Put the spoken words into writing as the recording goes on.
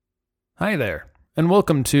Hi there, and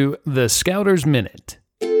welcome to the Scouter's Minute.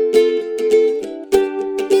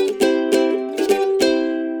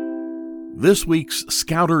 This week's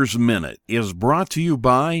Scouter's Minute is brought to you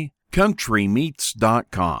by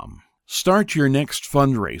CountryMeats.com. Start your next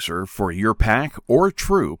fundraiser for your pack or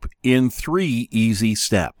troop in 3 easy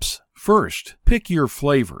steps. First, pick your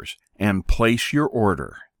flavors and place your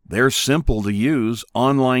order. Their simple-to-use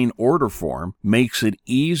online order form makes it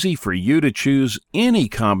easy for you to choose any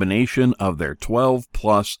combination of their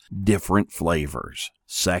 12-plus different flavors.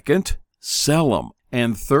 Second, sell them.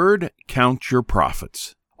 And third, count your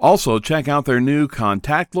profits. Also, check out their new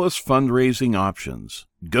contactless fundraising options.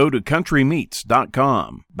 Go to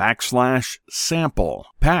countrymeats.com/sample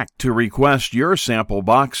pack to request your sample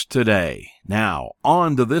box today. Now,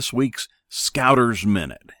 on to this week's Scouter's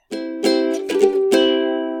Minute.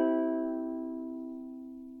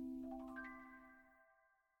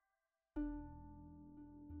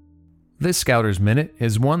 This Scouter's Minute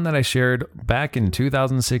is one that I shared back in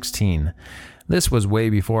 2016. This was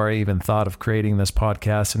way before I even thought of creating this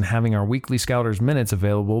podcast and having our weekly Scouter's Minutes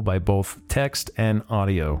available by both text and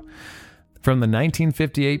audio. From the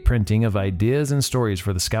 1958 printing of ideas and stories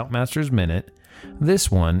for the Scoutmaster's Minute,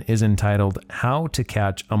 this one is entitled How to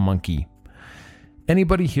Catch a Monkey.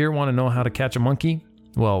 Anybody here want to know how to catch a monkey?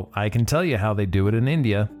 Well, I can tell you how they do it in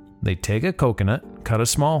India. They take a coconut, cut a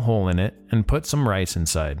small hole in it, and put some rice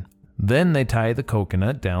inside. Then they tie the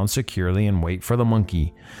coconut down securely and wait for the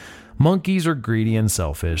monkey. Monkeys are greedy and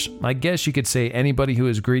selfish. I guess you could say anybody who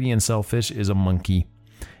is greedy and selfish is a monkey.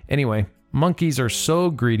 Anyway, monkeys are so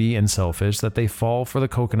greedy and selfish that they fall for the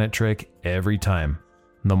coconut trick every time.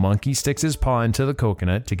 The monkey sticks his paw into the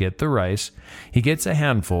coconut to get the rice. He gets a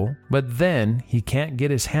handful, but then he can't get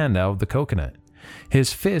his hand out of the coconut.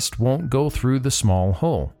 His fist won't go through the small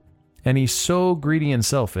hole. And he's so greedy and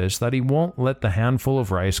selfish that he won't let the handful of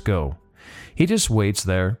rice go. He just waits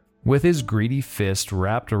there with his greedy fist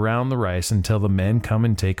wrapped around the rice until the men come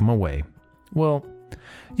and take him away. Well,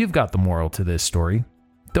 you've got the moral to this story.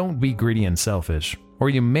 Don't be greedy and selfish, or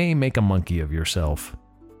you may make a monkey of yourself.